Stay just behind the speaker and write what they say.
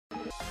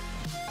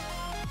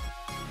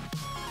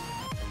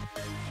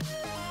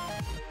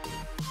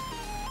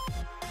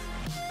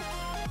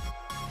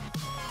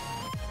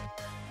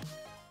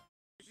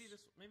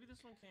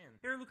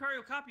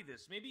Lucario, copy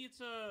this. Maybe it's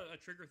a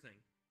trigger thing.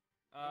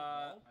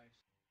 Hold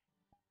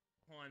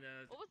on.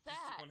 What was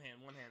that? One hand.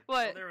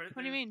 What? Oh,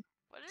 What do you mean?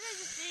 What did I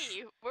just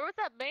see? Where was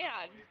that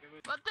man?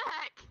 What the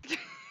heck?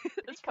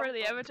 It's part of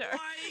the avatar.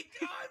 Like,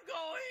 I'm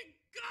going.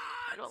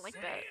 God. I don't like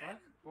that.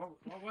 What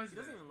was He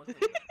that? doesn't even look like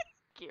that.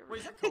 Wait,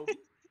 is that Kobe?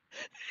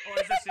 Oh,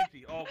 is that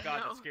Simpy? Oh God,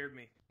 No. that scared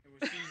me. It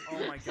was Jesus.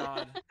 Oh my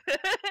God. It's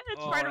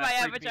part of my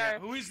that freaked me avatar.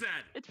 out. Who is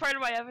that? It's part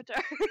of my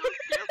avatar.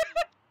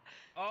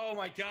 Oh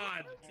my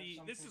God. See,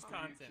 Something this is for you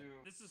content. too.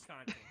 This is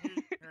content.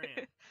 Here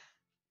I am.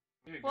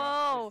 Here you go.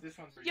 Whoa! This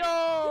one's for Yo!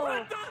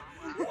 What the?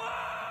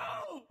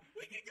 Whoa!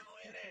 We can go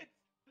in it.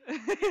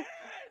 Yes.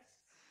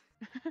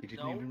 He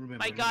didn't No. even remember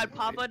My God, anything,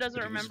 Papa but doesn't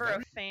he was remember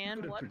very a fan.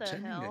 good at What the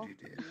pretending that hell? he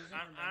did.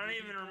 I don't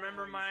even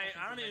remember my.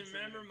 I don't even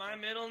remember my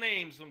middle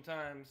name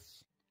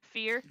sometimes.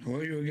 Fear. Who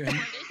are you again?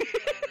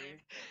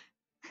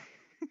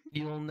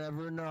 You'll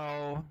never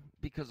know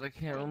because I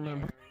can't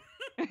remember.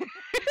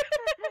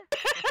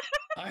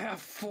 I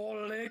have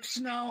 4 legs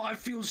now. I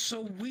feel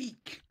so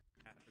weak.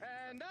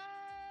 And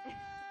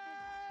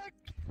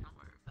Don't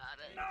worry about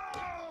it. No!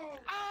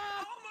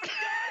 Oh my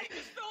God! He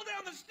just fell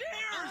down the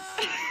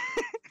stairs.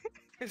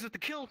 This is what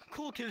the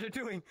cool kids are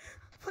doing.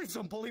 Please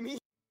don't bully me.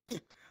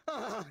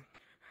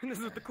 This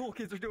is what the cool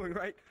kids are doing,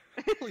 right?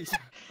 Please,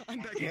 I'm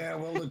begging. Yeah,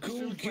 well, the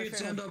cool My kids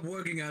family. end up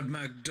working at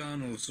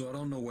McDonald's, so I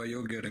don't know where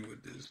you're getting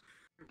with this.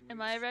 Am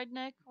I a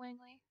redneck,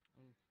 Langley?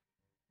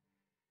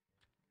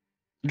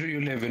 Do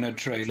you live in a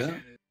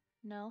trailer?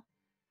 No,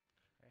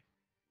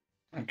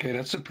 Okay,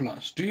 that's a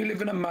plus. Do you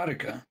live in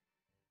America?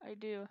 I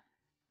do.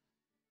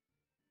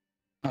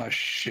 Oh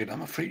shit,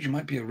 I'm afraid you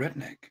might be a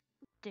redneck.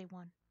 Day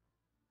 1.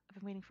 I've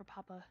been waiting for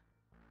Papa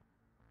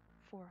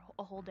for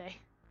a whole day.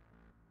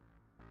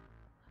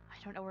 I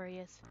don't know where he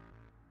is.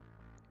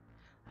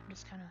 I'm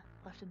just kind of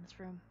left in this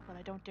room, but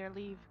I don't dare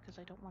leave because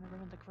I don't want to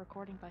ruin the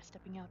recording by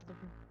stepping out of the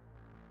room.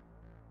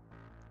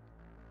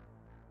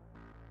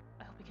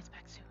 I hope he gets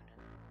back soon.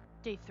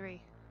 Day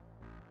 3.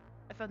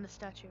 I found this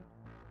statue.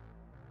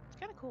 It's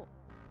kind of cool.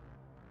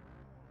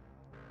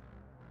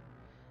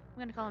 I'm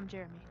gonna call him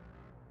Jeremy.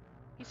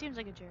 He seems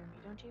like a Jeremy,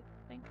 don't you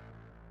think?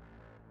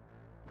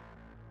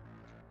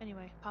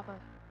 Anyway, Papa,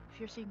 if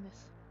you're seeing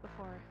this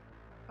before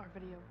our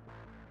video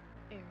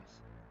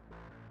airs,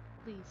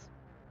 please,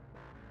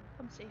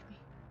 come save me.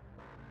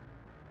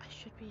 I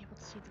should be able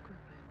to see the group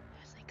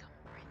as they come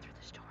right through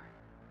this door.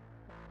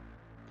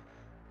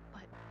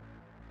 But,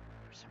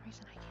 for some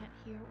reason I can't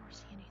hear or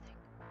see anything.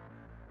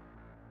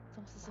 It's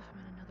almost as if I'm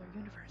in another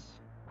universe.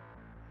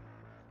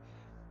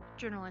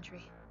 Journal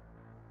entry.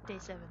 Day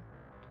 7.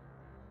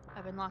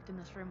 I've been locked in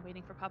this room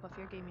waiting for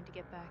PapaFearGaming to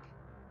get back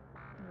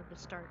in order to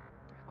start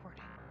the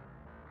recording.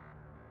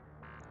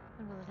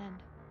 When will it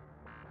end?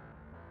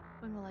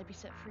 When will I be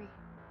set free?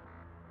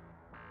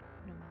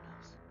 No one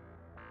knows.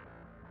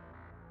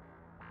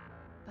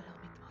 But I'll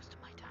make the most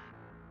of my time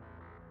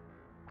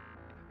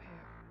and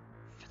prepare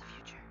for the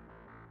future.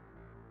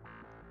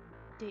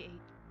 Day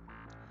 8.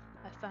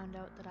 I found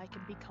out that I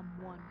can become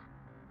one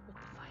with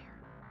the fire.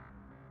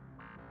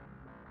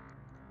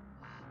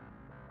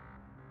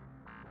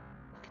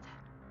 Look at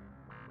that.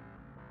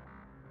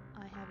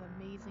 I have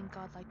amazing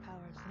godlike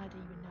powers and I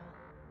didn't even know.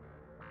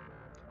 I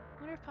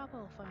wonder if Papa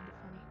will find it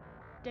funny.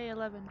 Day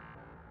 11.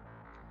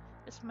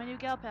 This is my new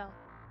gal pal.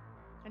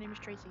 Her name is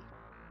Tracy.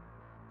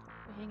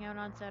 We hang out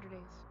on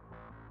Saturdays.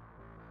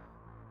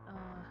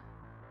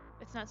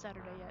 It's not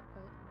Saturday yet,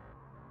 but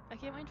I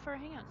can't wait for a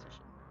hangout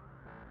session.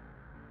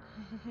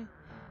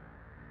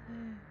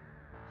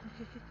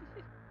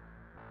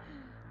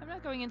 I'm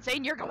not going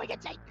insane, you're going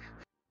insane!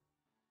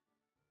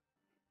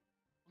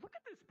 Look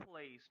at this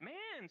place,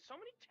 man. So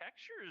many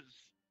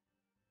textures.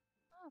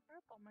 Oh,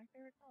 purple, my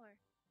favorite color.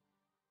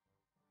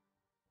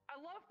 I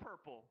love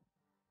purple.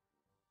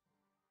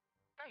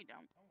 No, you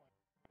don't.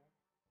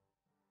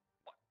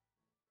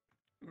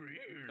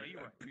 No, you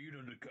I weren't. peed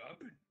on the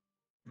carpet.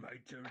 My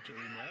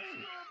territory now.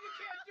 You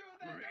can't do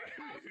that. There's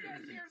house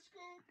guys here,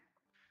 Scoop.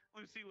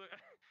 Lucy, look,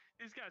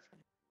 these guys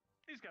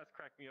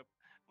crack me up.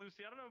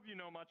 Lucy, I don't know if you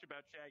know much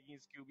about Shaggy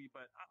and Scooby,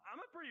 but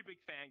I'm a pretty big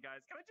fan,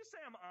 guys. Can I just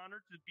say I'm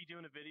honored to be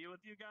doing a video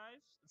with you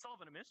guys and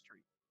solving a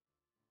mystery?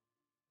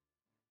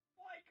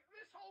 Like,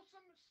 this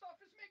wholesome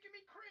stuff is making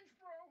me cringe,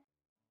 bro.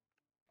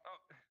 Oh,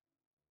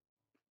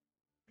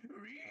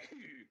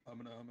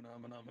 I'm gonna.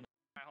 hold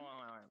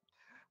on.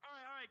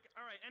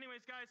 All right.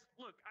 Anyways, guys,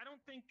 look, I don't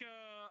think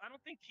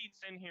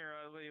Keith's in here.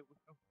 Wait,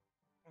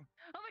 Oh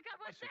my God,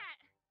 what's that?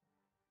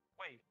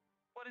 wait,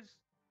 what is?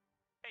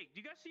 Hey,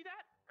 do you guys see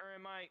that? Or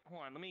am I?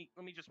 Hold on, let me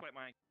just wipe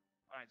my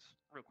eyes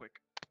real quick.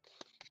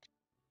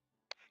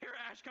 Here,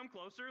 Ash, come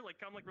closer.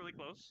 Come really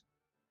close.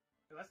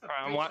 That's the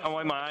Alright, I'm bitchest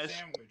wiping my fucking eyes.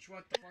 sandwich.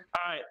 What the fuck?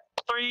 All right,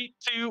 3,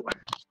 2.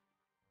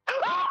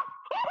 Ah!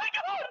 Oh my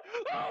God!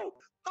 Oh!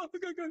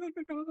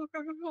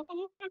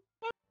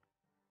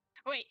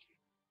 Wait,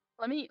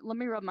 let me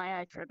rub my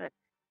eye for a bit.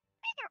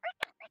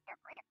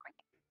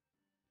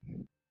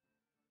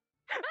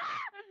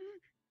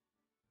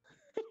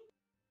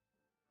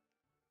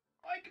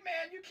 Like,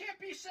 man, you you can't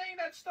be saying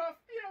that stuff.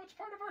 You know, it's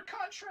part of our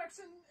contracts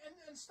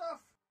and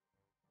stuff.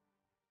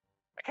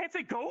 I can't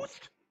say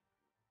ghost?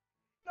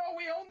 No,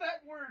 we own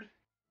that word.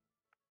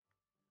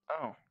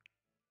 Oh.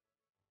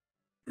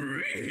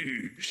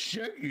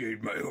 Shaggy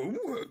ate my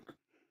homework.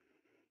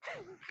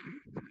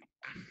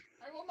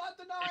 I will not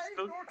deny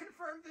nor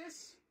confirm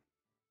this.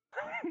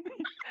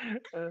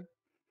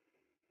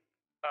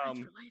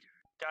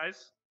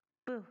 Guys.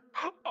 Boo.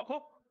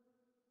 Oh.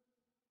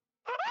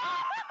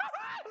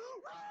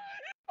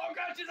 Oh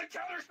god, she's a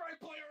Counter-Strike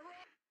player.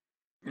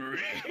 I'm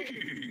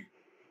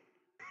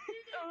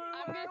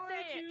gonna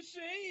say it. You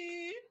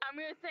say? I'm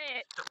gonna say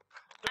it.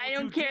 I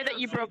don't care that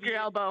you broke your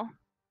elbow.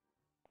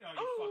 No,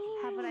 you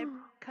fucking. How about I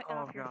cut Oh,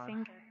 off your God.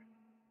 finger?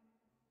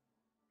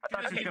 I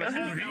thought She you were doesn't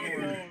gonna have say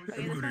elbows.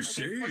 Okay, I'm this gonna one?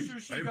 say, What's your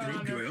shoe I got on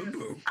broke your there?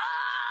 elbow.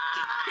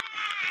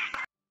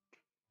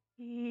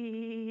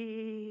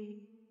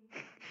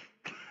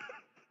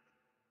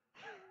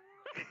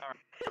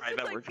 Alright,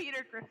 that like works.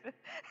 Peter Griffin.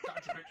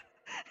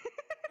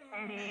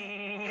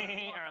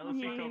 Alright, let's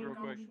see code real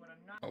quick.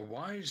 A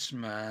wise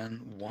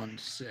man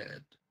once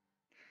said,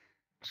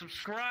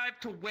 Subscribe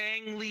to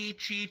Wang Li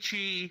Chi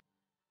Chi,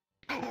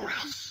 or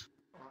else.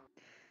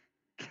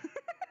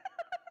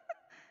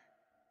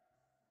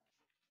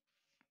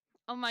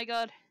 Oh my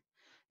god.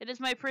 It is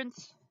my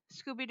prince,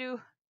 Scooby-Doo.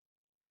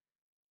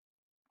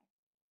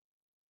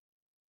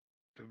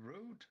 the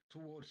road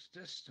towards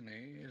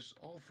destiny is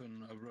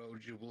often a road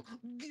you will...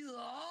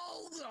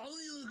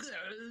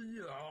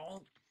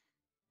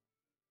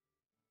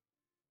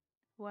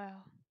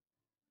 Wow.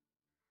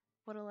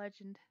 What a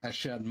legend. I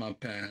shed my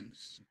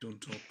pants. Don't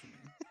talk to me.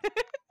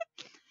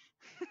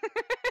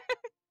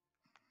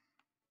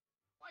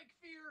 Like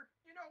Fear,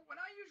 you know, when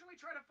I usually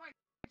try to find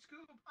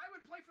Scoob, I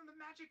would play from the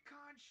Magic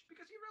Conch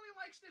because he really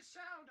likes this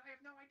sound. I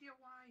have no idea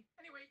why.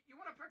 Anyway, you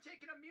want to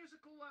partake in a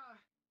musical,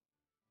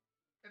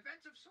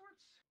 event of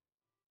sorts?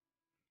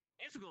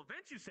 Musical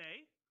event, you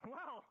say?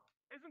 Well,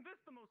 isn't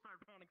this the most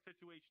ironic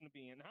situation to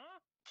be in,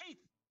 huh? Keith,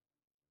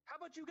 how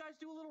about you guys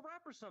do a little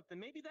rap or something?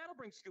 Maybe that'll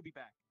bring Scooby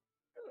back.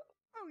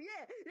 Oh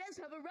yeah,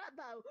 let's have a rap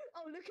battle.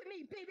 Oh look at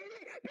me, baby,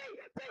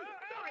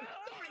 sorry.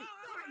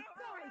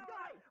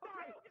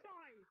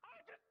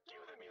 Just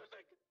cue the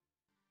music.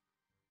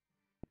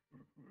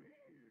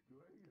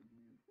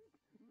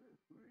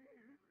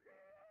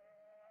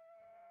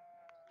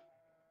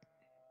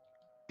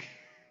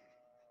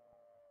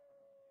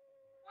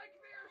 Like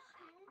there,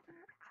 Scoob.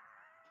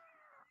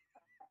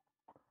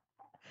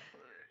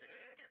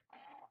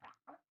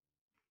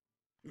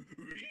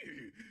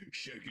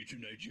 Shaggy,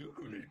 tonight you're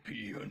gonna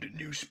pee on the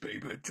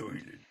newspaper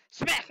toilet.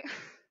 Smack!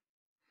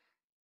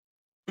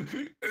 I'm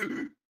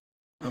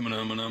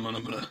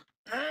gonna.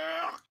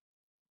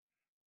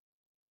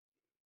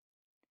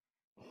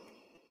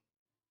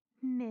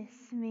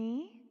 Miss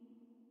me?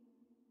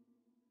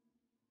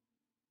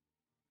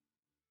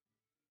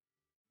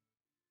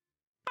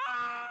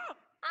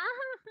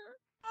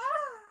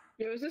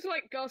 Yo, is this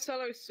like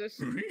Garcelo's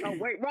sister? Oh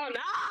wait, run!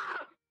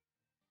 Ah!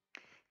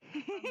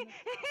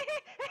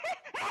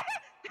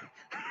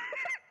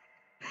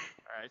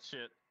 Alright,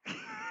 shit.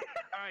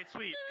 Alright,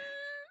 sweet.